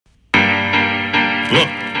Look,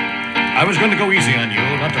 I was going to go easy on you,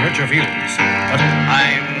 not to hurt your feelings, but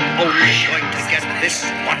I'm only going to get this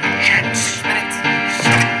one chance.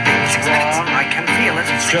 Something's wrong. I can feel it.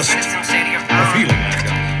 It's just a feeling I've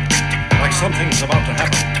got. Like something's about to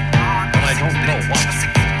happen, but I don't know what.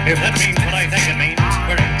 If that means what I think it means,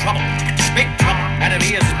 we're in trouble. Big trouble. And if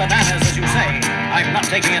he is bananas, as you say, I'm not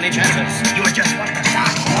taking any chances. You are just one of the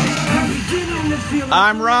stars.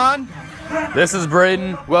 I'm Ron. This is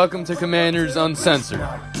Braden. Welcome to Commanders Uncensored.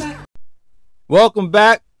 Welcome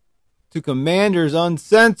back to Commanders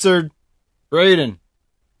Uncensored. Braden.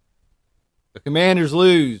 The Commanders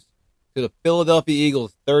lose to the Philadelphia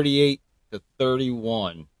Eagles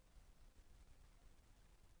 38-31.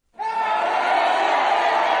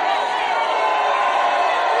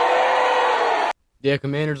 Yeah,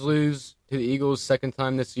 Commanders lose to the Eagles second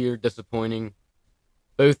time this year. Disappointing.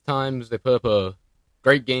 Both times they put up a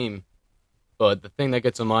great game. But the thing that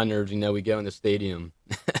gets on my nerves, we go in the stadium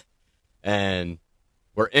and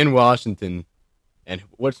we're in Washington. And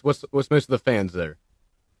what's most of the fans there?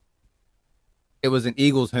 It was an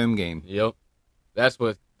Eagles home game. Yep. That's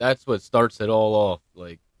what starts it all off.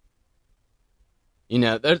 Like,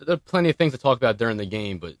 there are plenty of things to talk about during the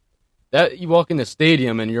game, but that you walk in the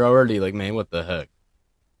stadium and you're already like, man, what the heck?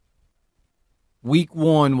 Week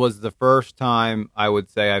 1 was the first time I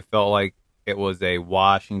would say I felt like it was a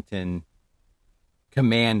Washington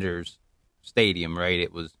Commanders stadium, right?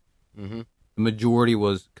 It was the majority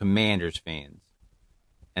was Commanders fans,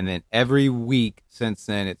 and then every week since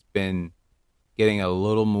then, it's been getting a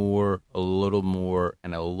little more,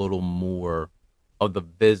 and a little more of the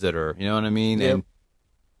visitor. You know what I mean? Yep. And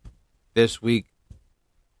this week,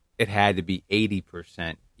 it had to be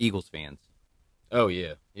 80% Eagles fans. Oh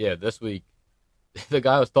yeah. This week, the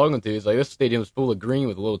guy I was talking to, he's like, "This stadium's full of green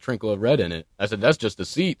with a little trinkle of red in it." I said, "That's just the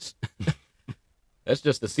seats." That's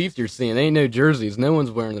just the seats you're seeing. They ain't no jerseys. No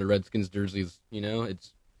one's wearing the Redskins jerseys.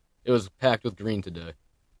 It was packed with green today.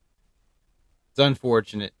 It's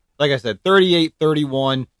unfortunate. Like I said,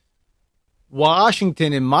 38-31.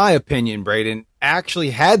 Washington, in my opinion, Braden,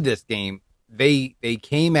 actually had this game. They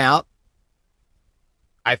came out.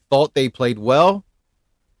 I thought they played well.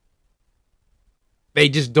 They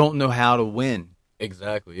just don't know how to win.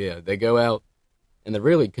 Exactly, yeah. They go out and they're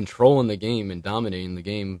really controlling the game and dominating the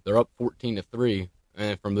game. They're up 14-3,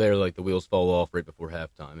 and from there, like, the wheels fall off right before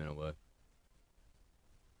halftime in a way.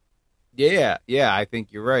 Yeah, I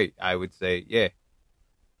think you're right. I would say, yeah.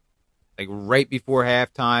 Like, right before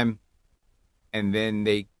halftime, and then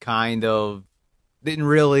they kind of didn't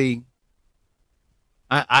really...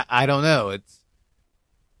 I don't know.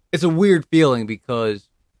 It's a weird feeling because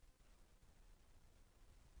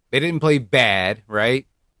they didn't play bad, right?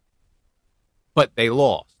 But they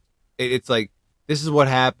lost. It's like, this is what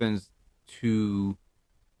happens to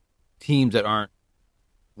teams that aren't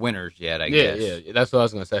winners yet, I guess. Yeah, that's what I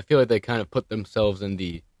was going to say. I feel like they kind of put themselves in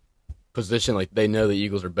the position, like, they know the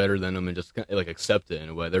Eagles are better than them and just kind of, like, accept it in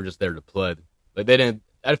a way. They're just there to play. Like, they didn't,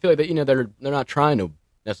 I feel like that, they're not trying to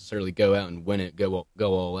necessarily go out and win it, go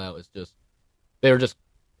all out. It's just, they just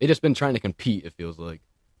been trying to compete, it feels like.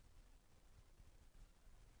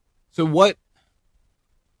 So what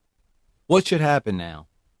should happen now?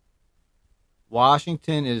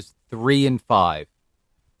 Washington is 3-5.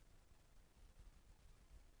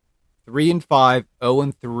 3-5,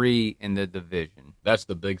 0-3 in the division. That's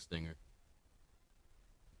the big stinger.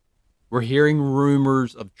 We're hearing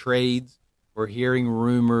rumors of trades. We're hearing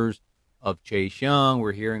rumors of Chase Young.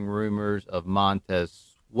 We're hearing rumors of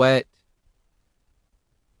Montez Sweat.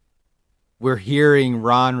 We're hearing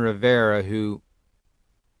Ron Rivera, who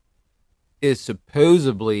is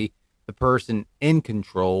supposedly the person in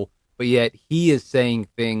control, but yet he is saying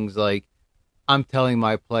things like, I'm telling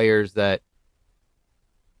my players that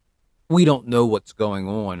we don't know what's going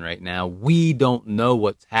on right now. We don't know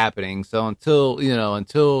what's happening. So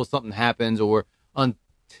until something happens or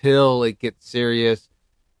until it gets serious,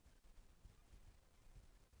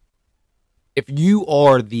 if you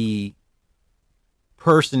are the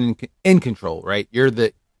person in control, right? You're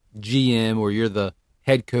the GM or you're the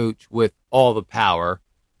head coach with all the power,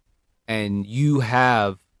 and you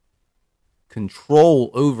have control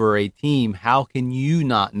over a team, how can you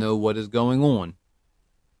not know what is going on?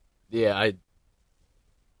 I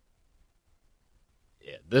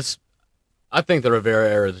think the Rivera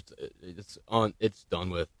era it's done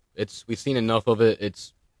with. We've seen enough of it.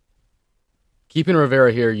 It's keeping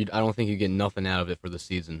Rivera here. I don't think you get nothing out of it for the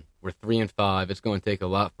season. We're 3-5. It's going to take a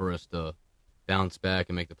lot for us to bounce back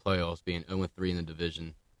and make the playoffs, being 0-3 in the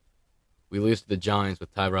division. We lose to the Giants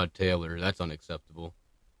with Tyrod Taylor. That's unacceptable.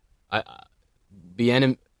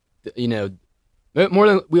 More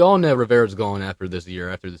than we all know, Rivera's gone after this year,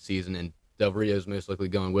 after the season, and Del Rio's most likely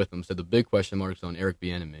going with him. So the big question mark's on Eric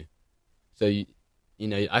Bieniemy. So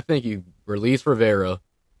I think you release Rivera,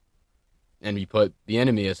 and you put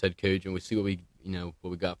Bieniemy as head coach, and we see what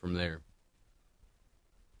we got from there.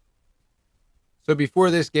 So before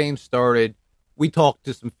this game started, we talked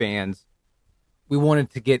to some fans. We wanted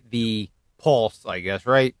to get the pulse, I guess,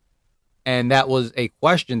 right? And that was a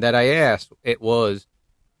question that I asked. It was,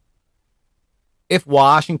 if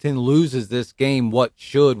Washington loses this game, what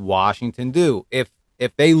should Washington do? If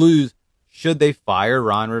they lose, should they fire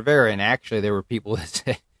Ron Rivera? And actually, there were people that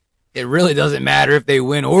said it really doesn't matter if they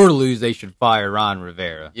win or lose, they should fire Ron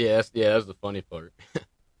Rivera. Yeah, that's the funny part.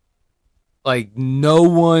 Like, no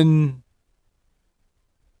one,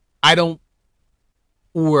 I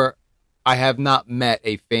have not met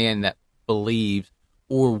a fan that believes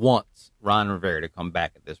or wants Ron Rivera to come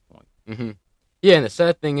back at this point. Mm-hmm. Yeah, and the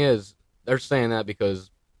sad thing is, they're saying that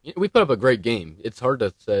because we put up a great game. It's hard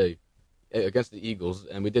to say against the Eagles,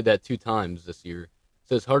 and we did that 2 times this year.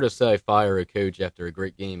 So it's hard to say fire a coach after a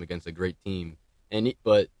great game against a great team.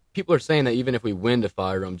 But people are saying that even if we win to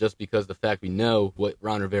fire him, just because the fact we know what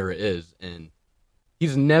Ron Rivera is, and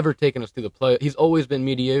he's never taken us to the play. He's always been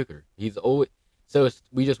mediocre. We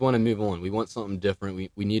just want to move on. We want something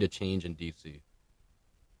different. We need a change in DC.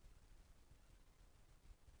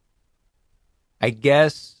 I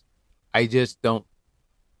guess I just don't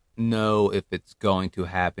know if it's going to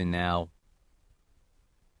happen now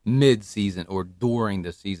mid-season or during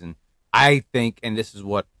the season. I think, and this is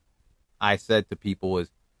what I said to people, is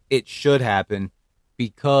it should happen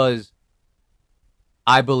because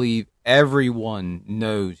I believe everyone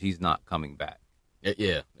knows he's not coming back.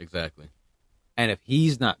 Yeah, exactly. And if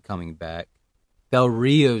he's not coming back, Del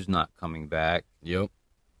Rio's not coming back. Yep.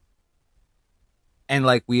 And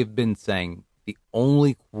like we have been saying, the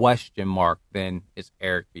only question mark then is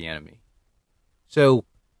Eric Bieniemy. So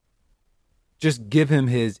just give him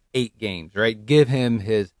his 8 games, right? Give him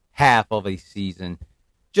his half of a season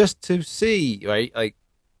just to see, right? Like,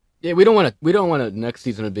 yeah, we don't want next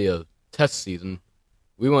season to be a test season.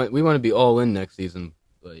 We want to be all in next season.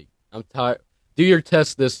 Like, I'm tired. Do your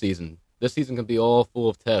tests this season. This season can be all full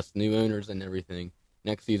of tests, new owners and everything.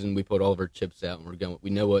 Next season we put all of our chips out and we're going.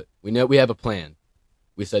 We know we have a plan.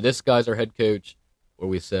 We say this guy's our head coach, or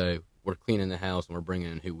we say we're cleaning the house and we're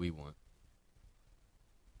bringing in who we want.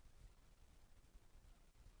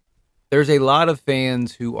 There's a lot of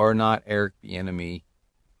fans who are not Eric Bieniemy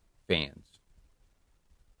fans.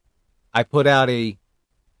 I put out a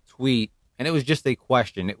tweet, and it was just a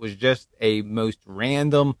question. It was just a most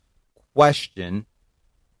random question.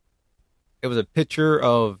 It was a picture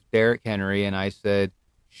of Derrick Henry, and I said,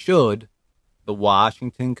 should the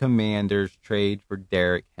Washington Commanders trade for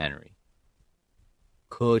Derrick Henry?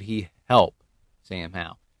 Could he help Sam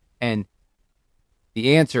Howell? And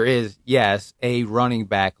the answer is yes, a running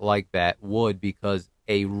back like that would, because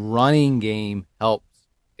a running game helps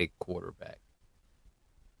a quarterback.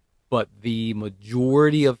 But the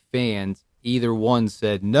majority of fans, either one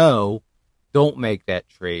said, no, don't make that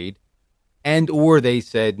trade, and or they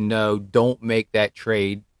said, no, don't make that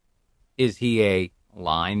trade. Is he a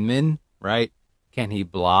lineman, right? Can he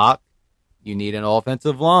block? You need an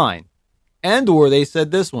offensive line. And or they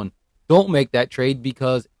said this one, don't make that trade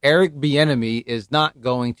because Eric Bieniemy is not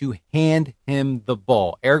going to hand him the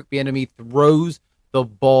ball. Eric Bieniemy throws the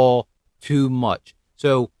ball too much.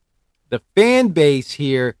 So the fan base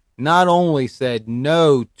here not only said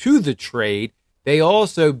no to the trade, they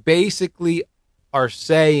also basically are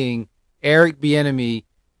saying Eric Bieniemy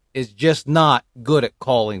is just not good at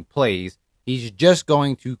calling plays. He's just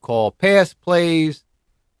going to call pass plays.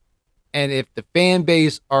 And if the fan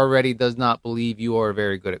base already does not believe you are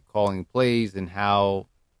very good at calling plays, then how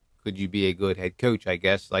could you be a good head coach, I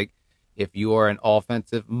guess? Like, if you are an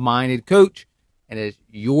offensive-minded coach and it's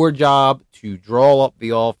your job to draw up the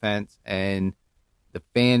offense and the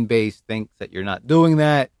fan base thinks that you're not doing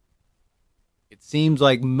that, it seems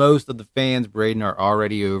like most of the fans, Braden, are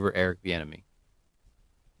already over Eric Bieniemy.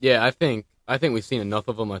 Yeah, I think we've seen enough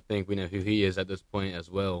of him. I think we know who he is at this point as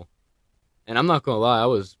well. And I'm not going to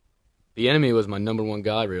lie, Bieniemy was my number one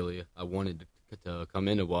guy, really. I wanted to come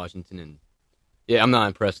into Washington, and yeah, I'm not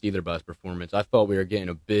impressed either by his performance. I thought we were getting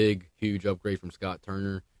a big, huge upgrade from Scott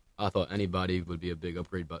Turner. I thought anybody would be a big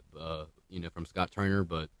upgrade, but from Scott Turner.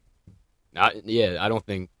 But I don't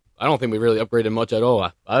think we really upgraded much at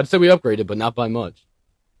all. I'd say we upgraded, but not by much.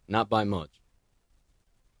 Not by much.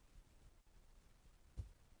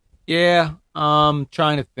 Yeah, I'm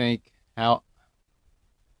trying to think how.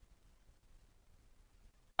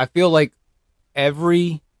 I feel like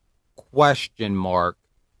every question mark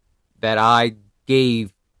that I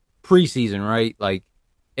gave preseason, right? Like,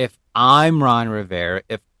 if I'm Ron Rivera,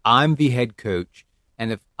 if I'm the head coach,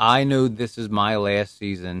 and if I know this is my last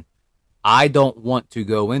season, I don't want to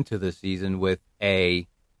go into the season with a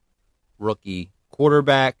rookie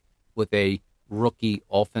quarterback, with a rookie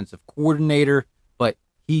offensive coordinator, but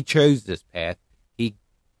he chose this path.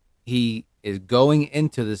 He is going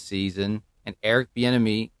into the season, and Eric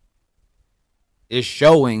Bieniemy is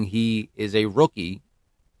showing he is a rookie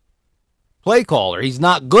play caller. He's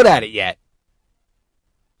not good at it yet.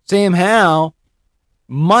 Sam Howell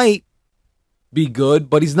might be good,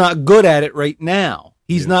 but he's not good at it right now.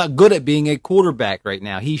 He's not good at being a quarterback right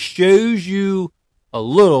now. He shows you a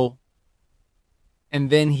little, and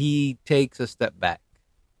then he takes a step back.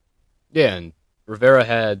 Yeah, and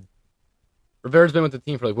Rivera's been with the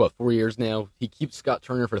team for 4 years now. He keeps Scott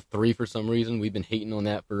Turner for 3 for some reason. We've been hating on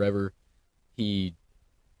that forever. He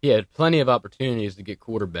had plenty of opportunities to get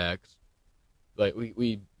quarterbacks. Like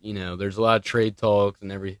there's a lot of trade talks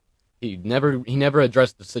and he never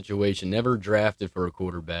addressed the situation, never drafted for a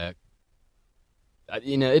quarterback.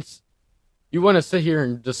 It's, you want to sit here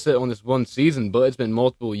and just sit on this one season, but it's been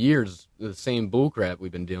multiple years the same bullcrap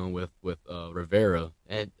we've been dealing with Rivera.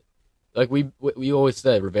 And like we always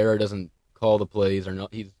said, Rivera doesn't call the plays or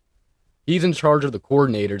not. He's in charge of the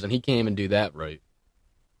coordinators, and he can't even do that right.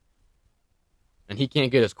 And he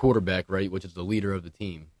can't get his quarterback right, which is the leader of the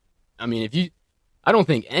team. I mean, I don't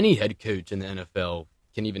think any head coach in the NFL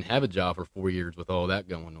can even have a job for 4 years with all that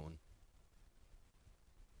going on.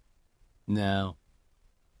 No.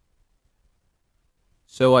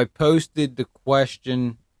 So I posted the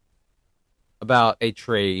question about a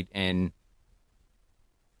trade, and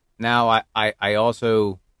now I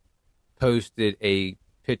also posted a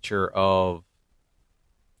picture of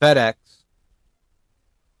FedEx,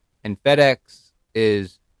 and FedEx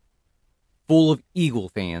is full of Eagle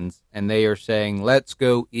fans, and they are saying, "Let's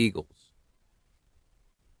go Eagles."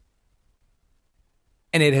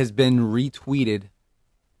 And it has been retweeted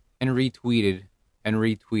and retweeted and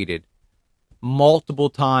retweeted multiple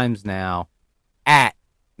times now at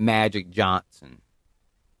Magic Johnson,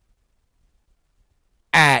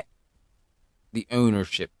 at the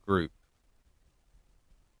ownership group.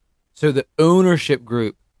 So the ownership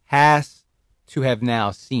group has to have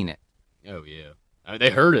now seen it. Oh, yeah. I mean,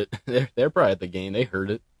 they heard it. They're probably at the game. They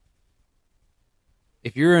heard it.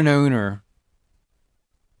 If you're an owner,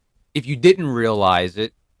 if you didn't realize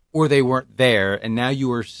it, or they weren't there, and now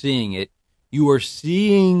you are seeing it, you are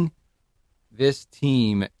seeing this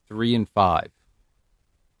team at 3-5.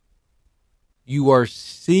 You are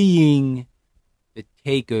seeing the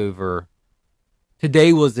takeover.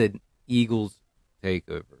 Today was an Eagles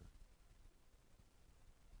takeover.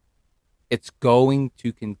 It's going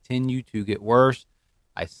to continue to get worse.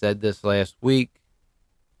 I said this last week.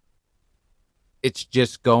 It's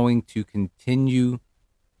just going to continue.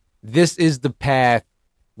 This is the path.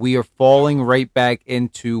 We are falling right back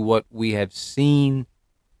into what we have seen.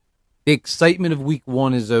 The excitement of week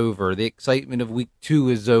 1 is over. The excitement of week 2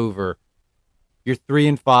 is over. You're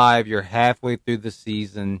 3-5. You're halfway through the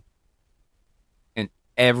season. And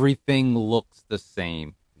everything looks the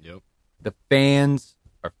same. Yep. The fans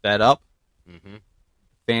are fed up. Mm-hmm.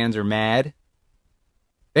 Fans are mad.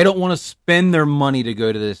 They don't want to spend their money to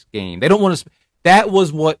go to this game. They don't want to. That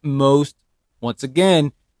was what once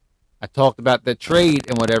again, I talked about the trade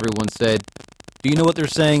and what everyone said. Do you know what they're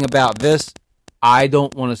saying about this? I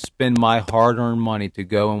don't want to spend my hard-earned money to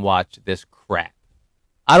go and watch this crap.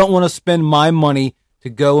 I don't want to spend my money to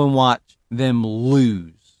go and watch them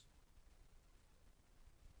lose.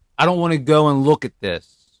 I don't want to go and look at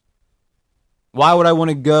this. Why would I want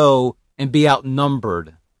to go and be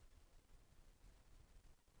outnumbered?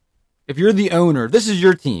 If you're the owner, this is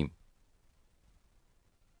your team.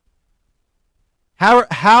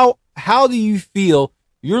 How do you feel?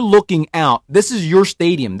 You're looking out. This is your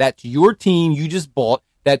stadium. That's your team you just bought.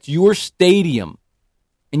 That's your stadium.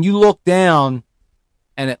 And you look down,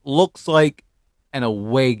 and it looks like an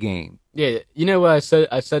away game. Yeah, you know what I said?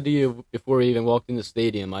 I said to you before we even walked in the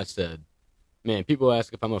stadium, I said, man, people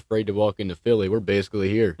ask if I'm afraid to walk into Philly. We're basically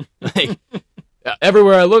here. Like,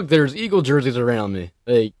 everywhere I look, there's Eagle jerseys around me.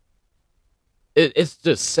 Like, it's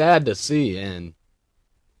just sad to see, and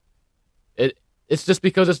it's just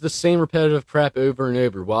because it's the same repetitive crap over and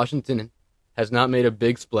over. Washington has not made a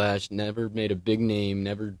big splash, never made a big name,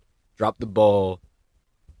 never dropped the ball,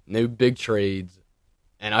 no big trades,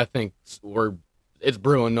 and I think it's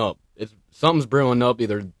brewing up. Something's brewing up.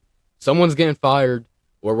 Either someone's getting fired,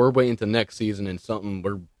 or we're waiting till next season and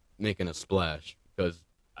we're making a splash. Because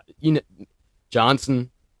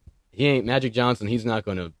Johnson, he ain't Magic Johnson. He's not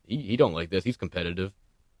gonna. He don't like this. He's competitive.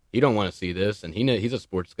 he don't want to see this, and he's a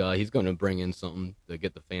sports guy. He's going to bring in something to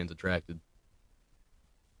get the fans attracted.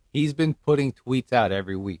 He's been putting tweets out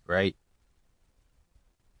every week, right?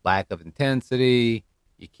 Lack of intensity.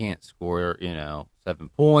 You can't score, 7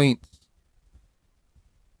 points.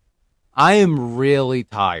 I am really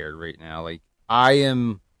tired right now. Like,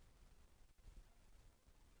 I'm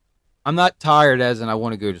not tired as in I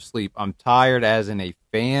want to go to sleep. I'm tired as in a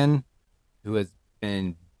fan who has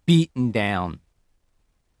been beaten down.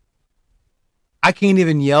 I can't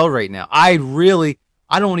even yell right now. I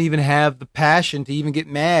don't even have the passion to even get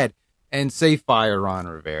mad and say fire Ron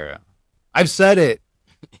Rivera. I've said it.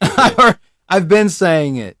 I've been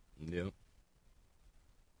saying it. Yep.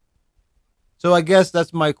 So I guess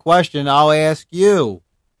that's my question. I'll ask you.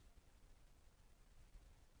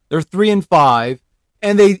 They're 3-5,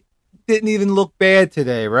 and they didn't even look bad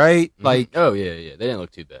today, right? Mm-hmm. Like, oh yeah, they didn't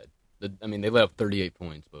look too bad. They let up 38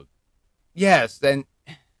 points, but yes, and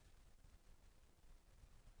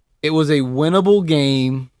it was a winnable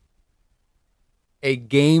game, a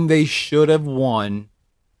game they should have won,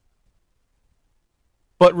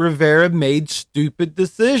 but Rivera made stupid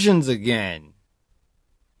decisions again.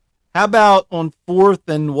 How about on 4th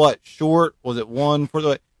and short? Was it 1 for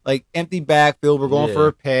the empty backfield? We're going for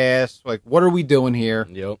a pass. Like, what are we doing here?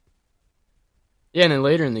 Yep. Yeah, and then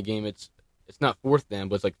later in the game, it's not 4th down,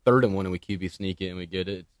 but it's like 3rd and 1, and we QB sneak it and we get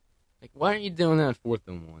it. It's like, why aren't you doing that on 4th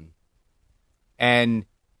and 1? And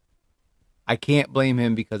I can't blame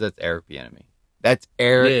him because that's Eric Bieniemy. That's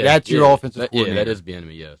Eric. Yeah, that's your offensive coordinator. Yeah, that is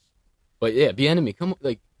Bieniemy. Yes, but yeah, Bieniemy, come on,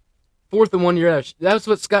 like 4th and 1, you're out. That's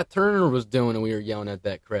what Scott Turner was doing, and we were yelling at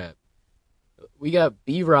that crap. We got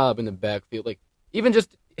B-Rob in the backfield. Like, even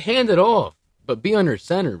just hand it off, but be under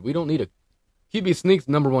center. We don't need a QB sneak's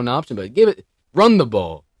number 1 option, but run the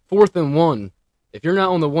ball. 4th and 1. If you're not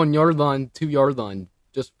on the 1 yard line, 2 yard line,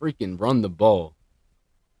 just freaking run the ball.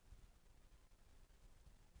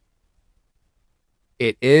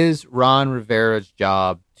 It is Ron Rivera's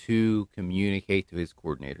job to communicate to his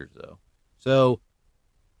coordinators, though. So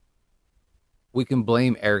we can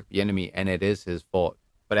blame Eric Bieniemy, and it is his fault.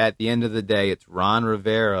 But at the end of the day, it's Ron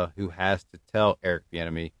Rivera who has to tell Eric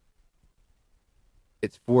Bieniemy,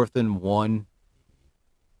 it's 4th and 1.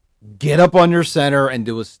 Get up on your center and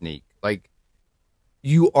do a sneak. Like,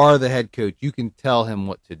 you are the head coach. You can tell him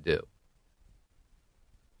what to do.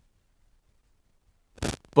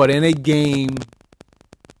 But in a game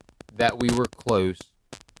that we were close,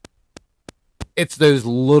 it's those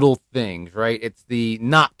little things, right? It's the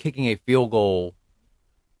not kicking a field goal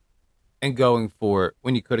and going for it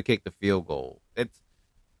when you could have kicked the field goal.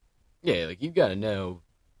 Yeah, like, you got to know.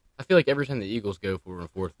 I feel like every time the Eagles go for it on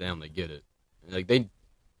 4th down, they get it. Like, they,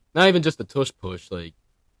 not even just the tush push. Like,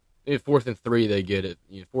 4th and 3, they get it.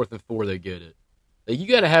 4th and 4, they get it. Like, you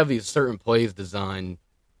got to have these certain plays designed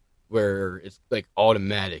where it's like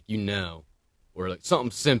automatic, or like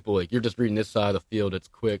something simple. Like, you're just reading this side of the field. It's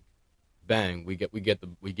quick, bang. We get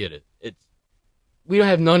it. We don't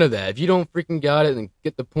have none of that. If you don't freaking got it, then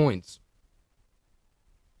get the points.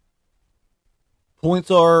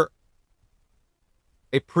 Points are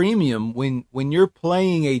a premium when you're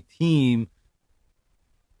playing a team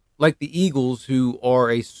like the Eagles, who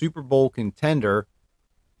are a Super Bowl contender.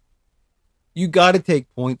 You got to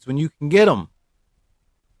take points when you can get them.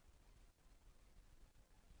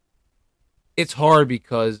 It's hard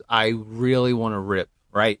because I really want to rip,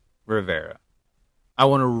 right, Rivera. I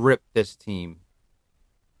want to rip this team.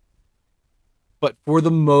 But for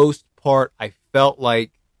the most part, I felt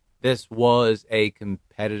like this was a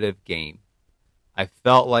competitive game. I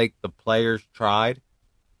felt like the players tried.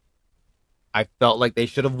 I felt like they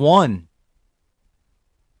should have won.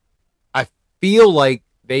 I feel like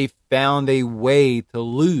they found a way to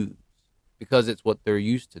lose because it's what they're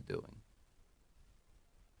used to doing.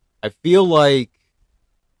 I feel like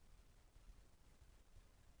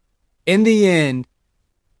in the end,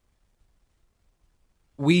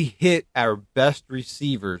 we hit our best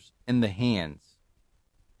receivers in the hands,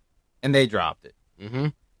 and they dropped it. Mm-hmm.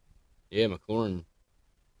 Yeah, McLaurin.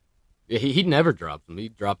 Yeah, he never dropped them. He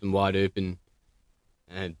dropped them wide open,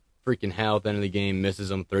 and freaking Howe at the end of the game misses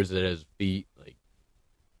them, throws it at his feet. Like,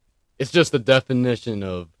 it's just the definition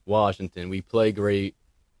of Washington. We play great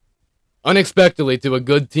unexpectedly to a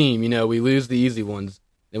good team. We lose the easy ones,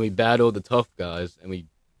 then we battle the tough guys, and we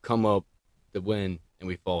come up to win, and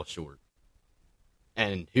we fall short.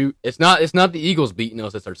 And it's not the Eagles beating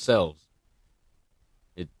us, it's ourselves.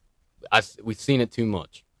 We've seen it too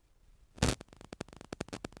much.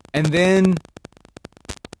 And then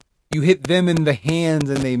you hit them in the hands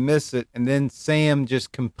and they miss it, and then Sam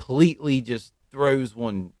just completely throws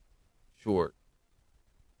one short.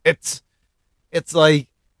 It's like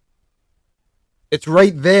It's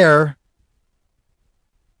right there.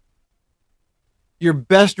 Your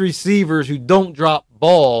best receivers who don't drop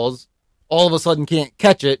balls all of a sudden can't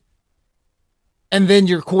catch it, and then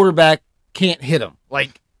your quarterback can't hit them.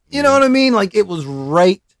 Like, you know what I mean? Like, it was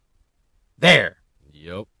right there.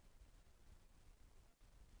 Yep.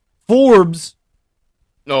 Forbes,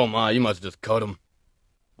 Oh my, you must have just cut him.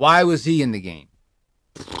 why was he in the game?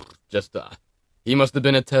 Just he must have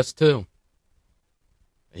been a test too.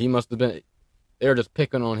 He must have been. They were just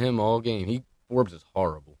picking on him all game. Forbes is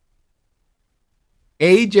horrible.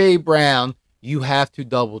 A.J. Brown, you have to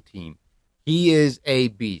double team. He is a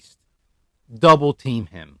beast. Double team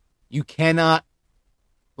him. You cannot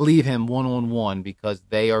leave him one-on-one because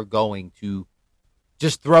they are going to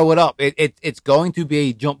just throw it up. It's going to be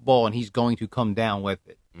a jump ball, and he's going to come down with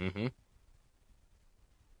it. Mm-hmm.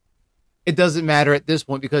 It doesn't matter at this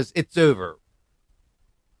point because it's over.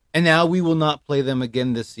 And now we will not play them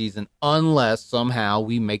again this season unless somehow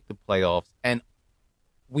we make the playoffs and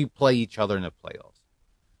we play each other in the playoffs.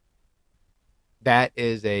 That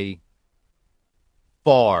is a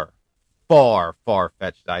far-fetched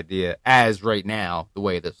idea as right now, the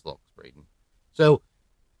way this looks, Braden. So,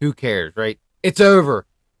 who cares, right? It's over.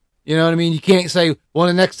 You know what I mean? You can't say, well,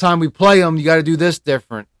 the next time we play them, you got to do this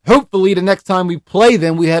different. Hopefully, the next time we play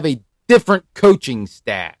them, we have a different coaching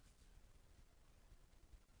staff.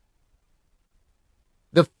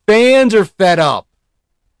 The fans are fed up.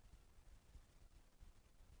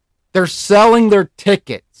 They're selling their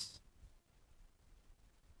tickets.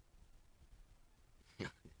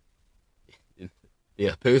 The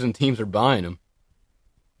opposing teams are buying them.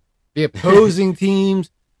 The opposing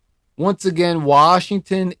teams, once again,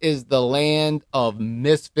 Washington is the land of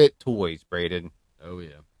misfit toys, Braden. Oh,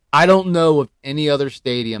 yeah. I don't know of any other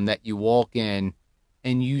stadium that you walk in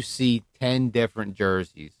and you see 10 different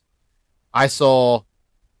jerseys. I saw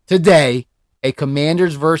today a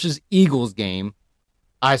Commanders versus Eagles game.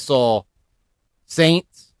 I saw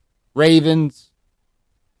Saints, Ravens,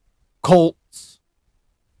 Colts,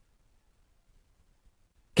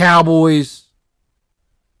 Cowboys.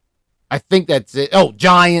 I think that's it. Oh,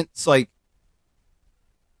 Giants. Like,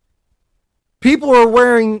 people are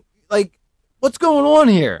wearing, like, what's going on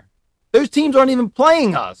here? Those teams aren't even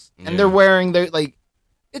playing us. And they're wearing their, like,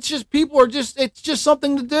 it's just, it's just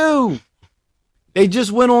something to do. They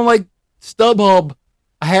just went on, like, StubHub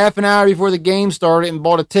a half an hour before the game started and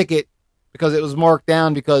bought a ticket because it was marked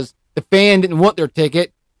down because the fan didn't want their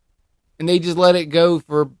ticket. And they just let it go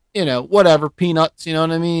for, whatever, peanuts, you know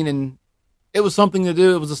what I mean? And it was something to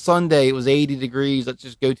do. It was a Sunday. It was 80 degrees. Let's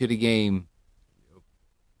just go to the game.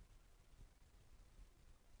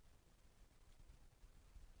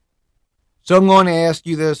 So I'm going to ask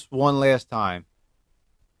you this one last time.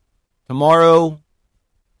 Tomorrow,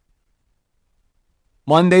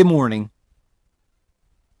 Monday morning,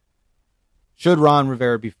 should Ron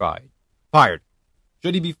Rivera be fired?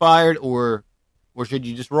 Should he be fired, or should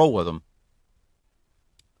you just roll with him?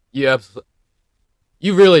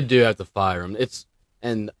 You really do have to fire him.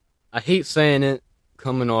 And I hate saying it,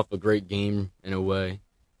 coming off a great game in a way,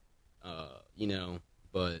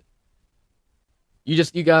 but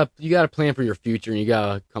you gotta plan for your future, and you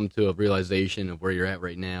gotta come to a realization of where you're at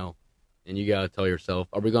right now, and you gotta tell yourself,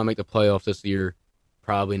 are we gonna make the playoffs this year?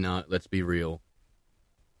 Probably not. Let's be real.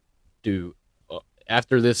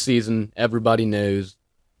 After this season, everybody knows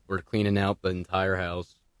we're cleaning out the entire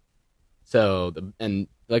house. So, and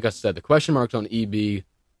like I said, the question mark's on EB.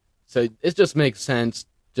 So it just makes sense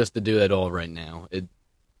just to do that all right now.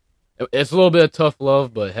 It's a little bit of tough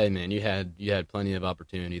love, but hey, man, you had plenty of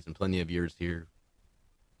opportunities and plenty of years here.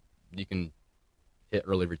 You can hit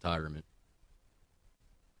early retirement.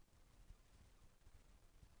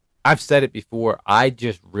 I've said it before. I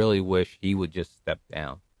just really wish he would just step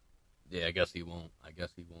down. Yeah, I guess he won't.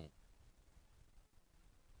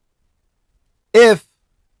 If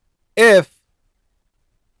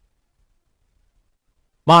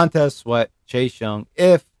Montez Sweat, Chase Young,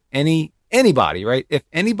 if anybody, right? If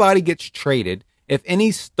anybody gets traded, if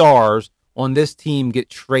any stars on this team get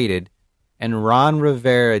traded, and Ron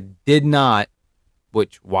Rivera did not,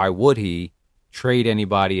 which why would he trade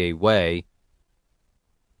anybody away?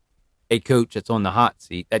 A coach that's on the hot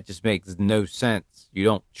seat, that just makes no sense. You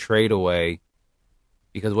don't trade away,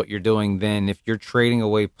 because what you're doing then, if you're trading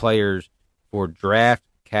away players for draft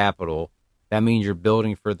capital, that means you're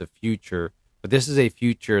building for the future. But this is a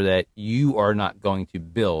future that you are not going to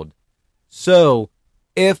build. So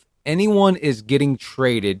if anyone is getting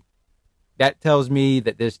traded, that tells me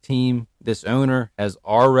that this team, this owner, has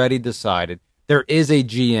already decided. There is a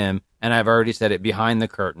GM, and I've already said it behind the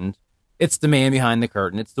curtains. It's the man behind the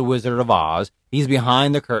curtain. It's the Wizard of Oz. He's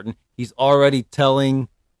behind the curtain. He's already telling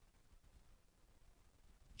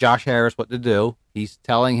Josh Harris what to do. He's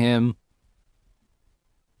telling him,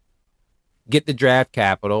 get the draft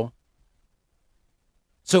capital.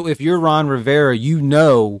 So if you're Ron Rivera,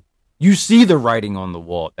 you see the writing on the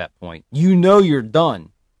wall at that point. You know you're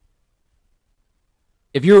done.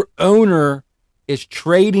 If your owner is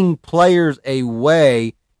trading players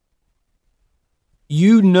away,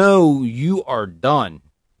 you know you are done.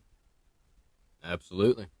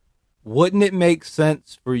 Absolutely. Wouldn't it make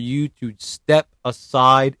sense for you to step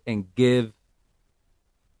aside and give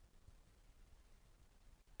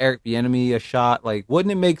Eric Bieniemy a shot? Like,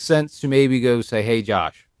 wouldn't it make sense to maybe go say, hey,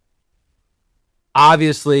 Josh,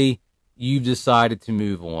 obviously you've decided to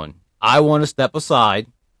move on. I want to step aside.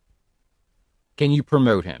 Can you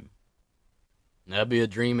promote him? That'd be a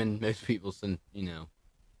dream in most people's, that'd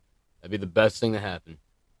be the best thing to happen.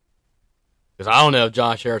 Because I don't know if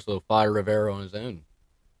Josh Harris will fire Rivera on his own.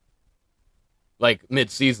 Like,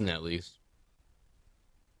 mid-season at least.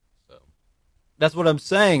 So that's what I'm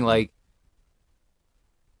saying. Like,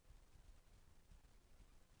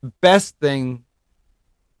 best thing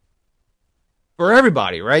for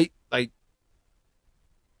everybody, right? Like,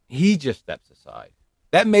 he just steps aside.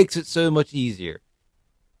 That makes it so much easier.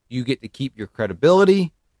 You get to keep your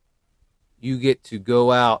credibility. You get to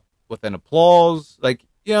go out with an applause. Like,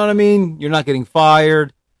 you know what I mean? You're not getting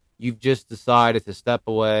fired. You've just decided to step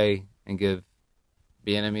away and give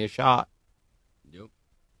Bieniemy a shot. Yep.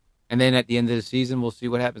 And then at the end of the season, we'll see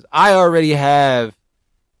what happens. I already have,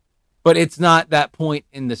 but it's not that point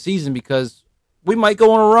in the season because we might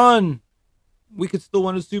go on a run. We could still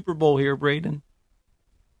win a Super Bowl here, Braden.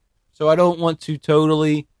 So I don't want to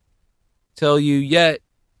totally tell you yet.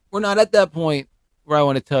 We're not at that point where I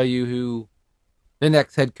want to tell you who the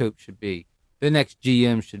next head coach should be, the next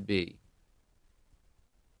GM should be.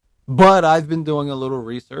 But I've been doing a little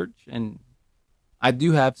research, and I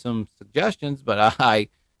do have some suggestions, but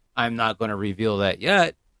I'm not going to reveal that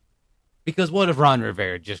yet. Because what if Ron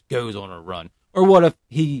Rivera just goes on a run? Or what if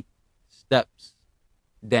he steps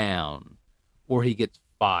down? Or he gets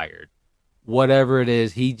fired? Whatever it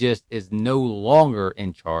is, he just is no longer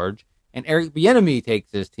in charge. And Eric Bieniemy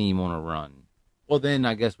takes his team on a run. Well, then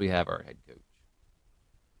I guess we have our head coach.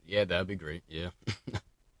 Yeah, that'd be great. Yeah.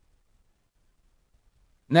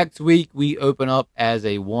 Next week, we open up as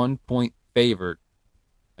a 1-point favorite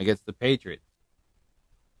against the Patriots.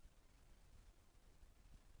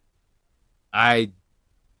 I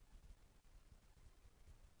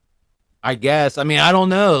guess. I mean, I don't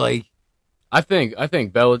know. Like, I think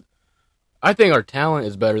our talent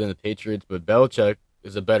is better than the Patriots, but Belichick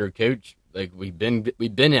is a better coach. Like, we've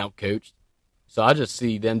been out coached. So I just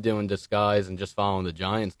see them doing disguise and just following the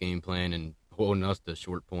Giants' game plan and holding us to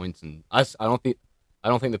short points. And I don't think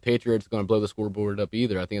the Patriots are going to blow the scoreboard up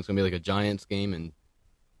either. I think it's going to be like a Giants game, and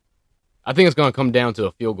I think it's going to come down to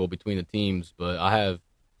a field goal between the teams. But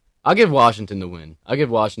I'll give Washington the win. I give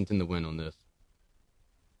Washington the win on this.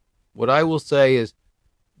 What I will say is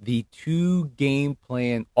the two game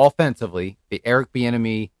plan offensively, the Eric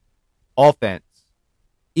Bieniemy offense,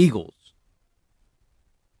 Eagles.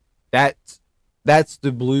 That's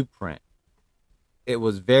the blueprint. It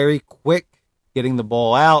was very quick getting the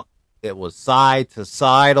ball out. It was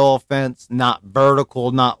side-to-side offense, not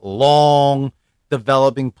vertical, not long,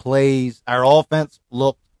 developing plays. Our offense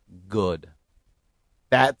looked good.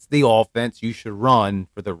 That's the offense you should run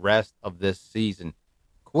for the rest of this season.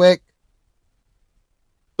 Quick.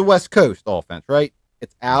 The West Coast offense, right?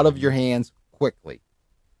 It's out of your hands quickly.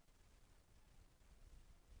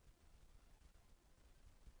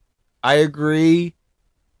 I agree.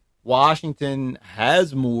 Washington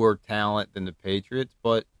has more talent than the Patriots,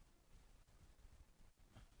 but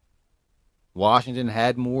Washington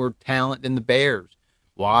had more talent than the Bears.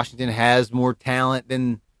 Washington has more talent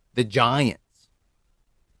than the Giants.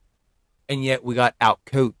 And yet we got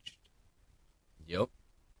outcoached. Yep.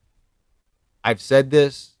 I've said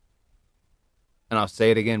this, and I'll say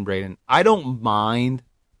it again, Braden. I don't mind.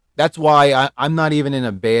 That's why I'm not even in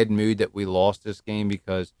a bad mood that we lost this game,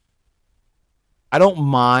 because I don't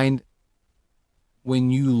mind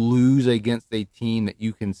when you lose against a team that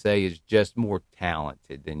you can say is just more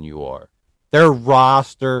talented than you are. Their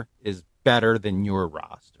roster is better than your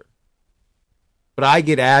roster. But I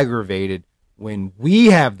get aggravated when we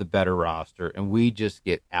have the better roster and we just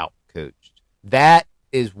get out-coached. That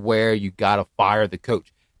is where you got to fire the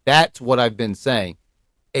coach. That's what I've been saying.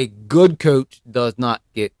 A good coach does not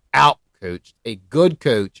get out-coached. A good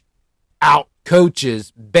coach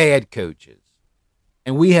out-coaches bad coaches.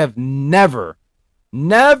 And we have never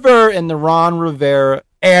in the Ron Rivera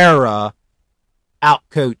era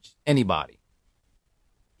outcoached anybody.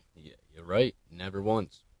 Yeah, you're right. Never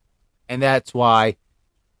once. And that's why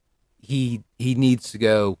he needs to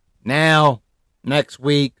go now, next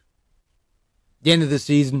week, the end of the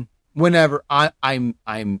season, whenever. I'm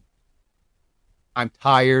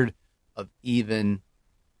tired of even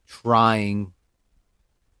trying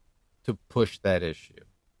to push that issue.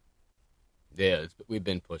 Yeah, we've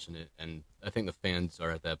been pushing it, and I think the fans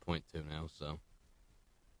are at that point too now. So,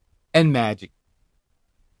 And Magic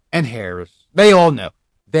and Harris, they all know.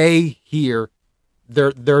 They hear.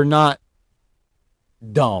 They're not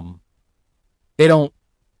dumb. They don't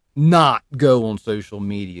not go on social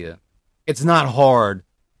media. It's not hard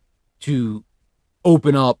to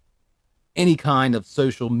open up any kind of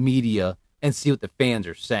social media and see what the fans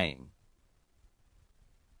are saying.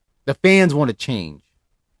 The fans want to change.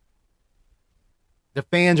 The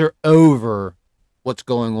fans are over what's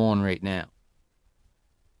going on right now.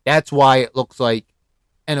 That's why it looks like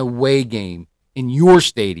an away game in your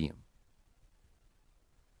stadium.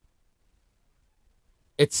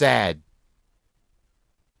 It's sad.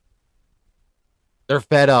 They're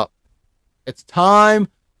fed up. It's time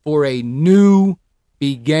for a new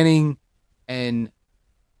beginning, and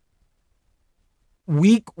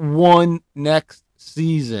week 1 next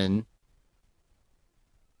season,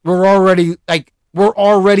 we're already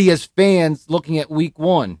as fans looking at week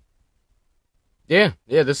 1. yeah,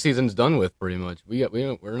 this season's done with pretty much. We're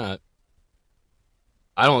not.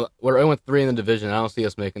 We're 0-3 in the division. I don't see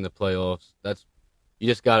us making the playoffs. You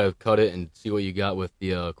just gotta cut it and see what you got with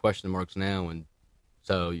the question marks now, and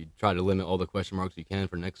so you try to limit all the question marks you can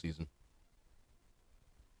for next season.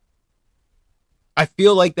 I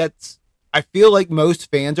feel like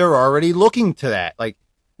most fans are already looking to that. Like,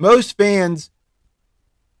 most fans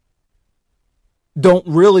don't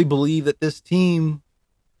really believe that this team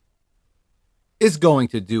is going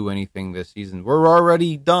to do anything this season. We're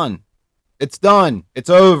already done. It's done. It's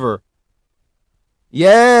over.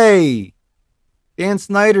 Yay! Dan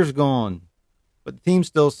Snyder's gone, but the team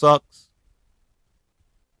still sucks.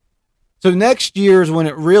 So next year is when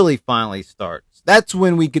it really finally starts. That's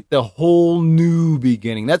when we get the whole new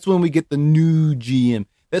beginning. That's when we get the new GM.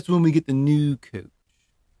 That's when we get the new coach.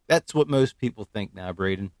 That's what most people think now,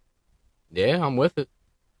 Braden. Yeah, I'm with it.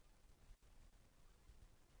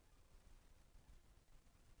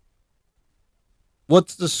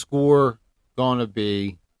 What's the score going to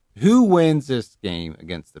be? Who wins this game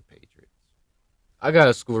against the Patriots? I got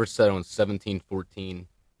a score set on 17-14,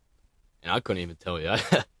 and I couldn't even tell you.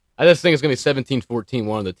 I just think it's gonna be 17-14.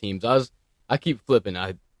 One of the teams. I keep flipping.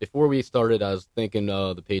 Before we started, I was thinking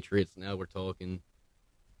the Patriots. Now we're talking,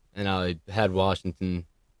 and I had Washington,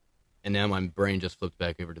 and now my brain just flipped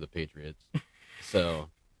back over to the Patriots.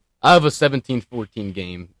 So I have a 17-14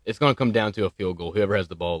 game. It's gonna come down to a field goal. Whoever has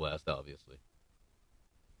the ball last, obviously.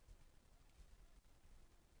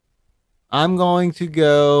 I'm going to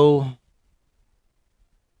go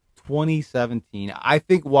 2017. I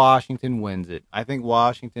think Washington wins it. I think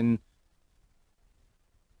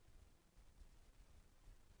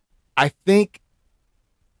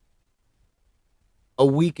a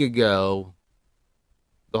week ago,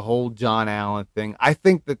 the whole John Allen thing, I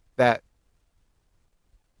think that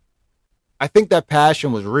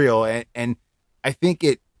passion was real, and I think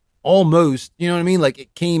it almost, you know what I mean? Like,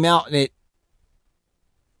 it came out and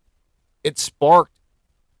it sparked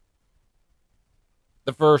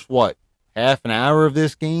the first, half an hour of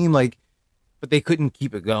this game, but they couldn't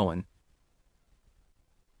keep it going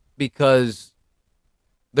because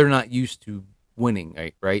they're not used to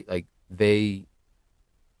winning, right? Like,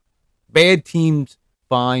 bad teams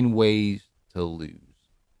find ways to lose.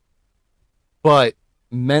 But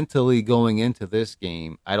mentally going into this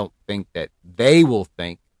game, I don't think that they will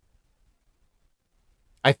think.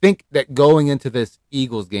 I think that going into this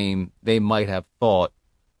Eagles game, they might have thought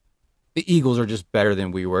the Eagles are just better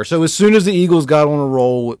than we were. So as soon as the Eagles got on a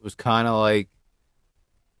roll, it was kind of like,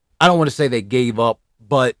 I don't want to say they gave up,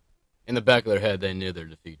 but In the back of their head, they knew they're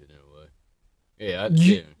defeated in a way.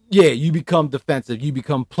 Yeah, you become defensive. You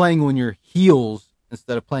become playing on your heels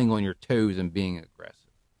instead of playing on your toes and being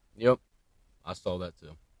aggressive. Yep, I saw that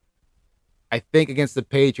too. I think against the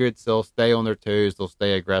Patriots, they'll stay on their toes. They'll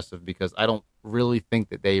stay aggressive because I don't really think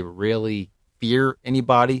that they really fear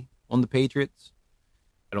anybody on the Patriots.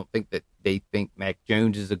 I don't think that they think Mac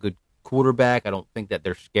Jones is a good quarterback. I don't think that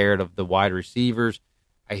they're scared of the wide receivers.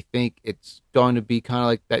 I think it's going to be kind of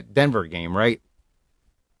like that Denver game, right?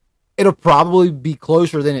 It'll probably be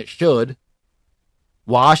closer than it should.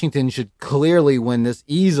 Washington should clearly win this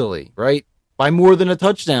easily, right? By more than a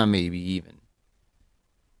touchdown, maybe even.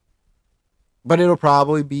 But it'll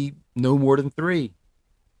probably be no more than 3.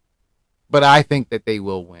 But I think that they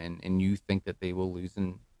will win, and you think that they will lose,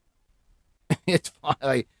 and it's fine.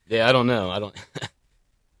 Like, Yeah, I don't know. I don't.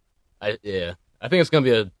 I think it's gonna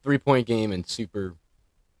be a 3-point game and super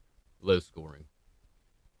low scoring.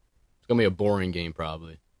 It's gonna be a boring game,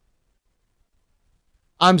 probably.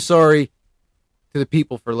 I'm sorry to the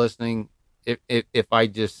people for listening. If I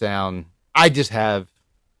just sound, I'm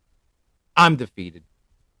defeated.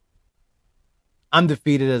 I'm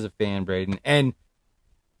defeated as a fan, Braden, and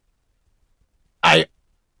I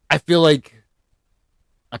feel like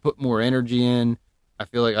I put more energy in. I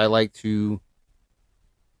feel like I like to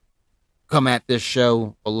come at this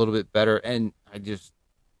show a little bit better, and they're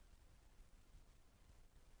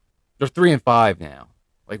 3-5 now.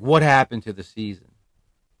 Like, what happened to the season?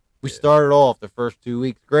 We started off the first 2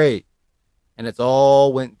 weeks great, and it's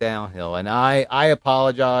all went downhill. And I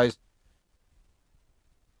apologize.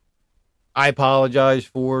 I apologize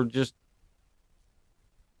for just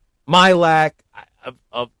my lack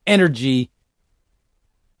of energy.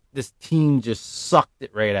 This team just sucked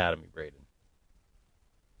it right out of me, Braden.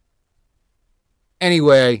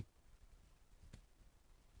 Anyway,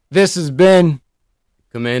 this has been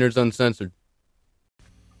Commanders Uncensored.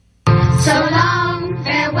 So long,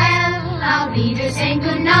 farewell, I'll be there saying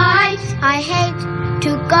goodnight. I hate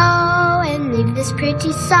to go and leave this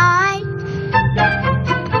pretty sight.